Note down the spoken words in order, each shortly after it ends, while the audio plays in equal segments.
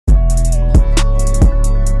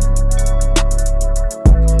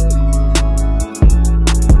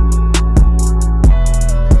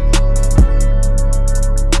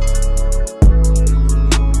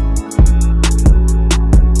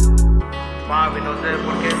papi, no sé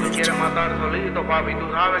por qué tú quieres matar solito, papi.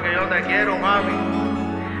 Tú sabes que yo te quiero, papi.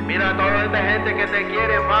 Mira a toda esta gente que te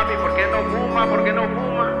quiere, papi. ¿Por qué no fuma? ¿Por qué no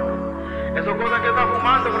fuma? Esas cosas que estás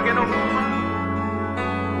fumando, ¿por qué no fuma?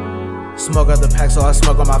 Smoke out the pack, so I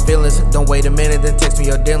smoke on my feelings. Don't wait a minute, then text me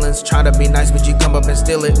your dealings. Try to be nice, but you come up and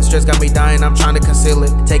steal it. Stress got me dying, I'm trying to conceal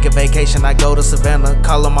it. Take a vacation, I go to Savannah.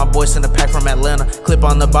 Call on my boys in the pack from Atlanta. Clip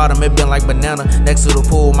on the bottom, it been like banana. Next to the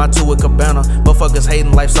pool, my two with Cabana. Motherfuckers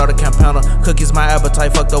hating life, started Campana. Cookies, my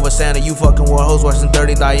appetite, fucked over Santa. You fucking with hoes worse than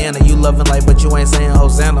Dirty Diana. You loving life, but you ain't saying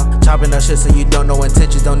Hosanna. Chopping up shit so you don't know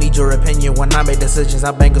intentions. Don't need your opinion when I make decisions.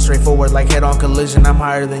 I bank it straightforward like head-on collision. I'm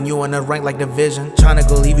higher than you in the rank like division. Tryna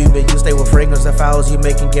go leave you, but you stay with fragrance. The fouls you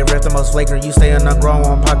making get ripped the most flagrant. You stay ungrown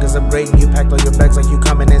on pockets upgrading. You packed all your bags like you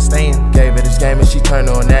coming and staying. Gave it this game and she turned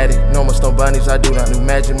on addict. No more stone bunnies, I do not do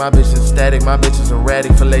magic. My bitch is static, my bitch is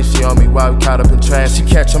erratic. Fillet she on me while we caught up in traffic. She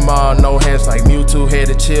catch them all, no hands like Mewtwo. Head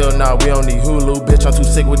to chill, nah, we don't need Hulu. Bitch, I'm too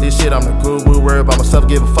sick with this shit, I'm the guru. Worry about myself,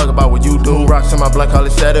 give a fuck about what you do. Rocks in my blood, call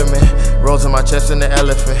it sediment. Rolls in my chest and the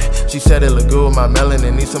elephant. She said it look good with my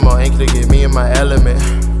melanin. Need some more ink to get me in my element.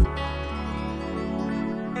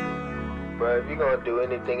 Bro, if you're gonna do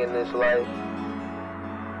anything in this life,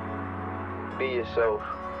 be yourself.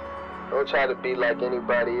 Don't try to be like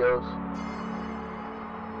anybody else.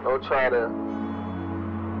 Don't try to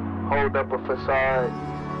hold up a facade.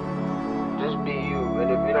 Just be you. And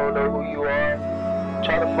if you don't know who you are,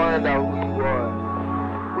 try to find out who you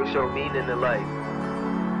are. What's your meaning in life?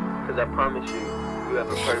 Because I promise you, you have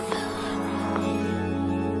a purpose.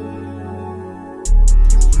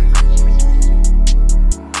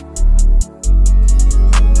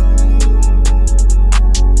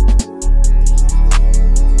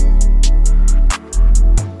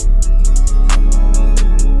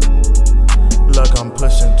 I'm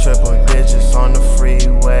pushing triple digits on the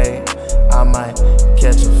freeway. I might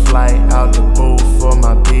catch a flight out the booth for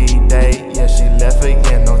my B-day. Yeah, she left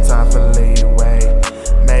again, no time for leeway.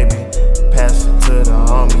 Maybe pass it to the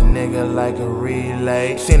homie nigga like a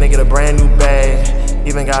relay. Seen her get a brand new bag,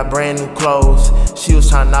 even got brand new clothes. She was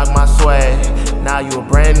trying to knock my swag, now you a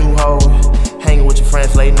brand new hoe. Hanging with your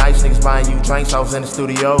friends late nights, niggas buying you drinks, I was in the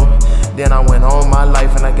studio. Then I went on my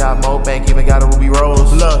life and I got more bank, even got a Ruby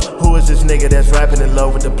Rose. Look, who is this nigga that's rapping in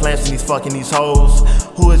love with the plants and he's fucking these hoes?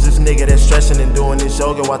 Who is this nigga that's stressing and doing this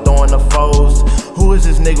yoga while throwing up foes? Who is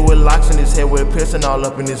this nigga with locks in his head with a piercing all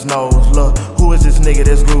up in his nose? Look, who is this nigga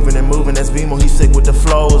that's grooving and moving, that's Vimo, he's sick with the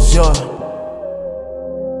flows, yeah.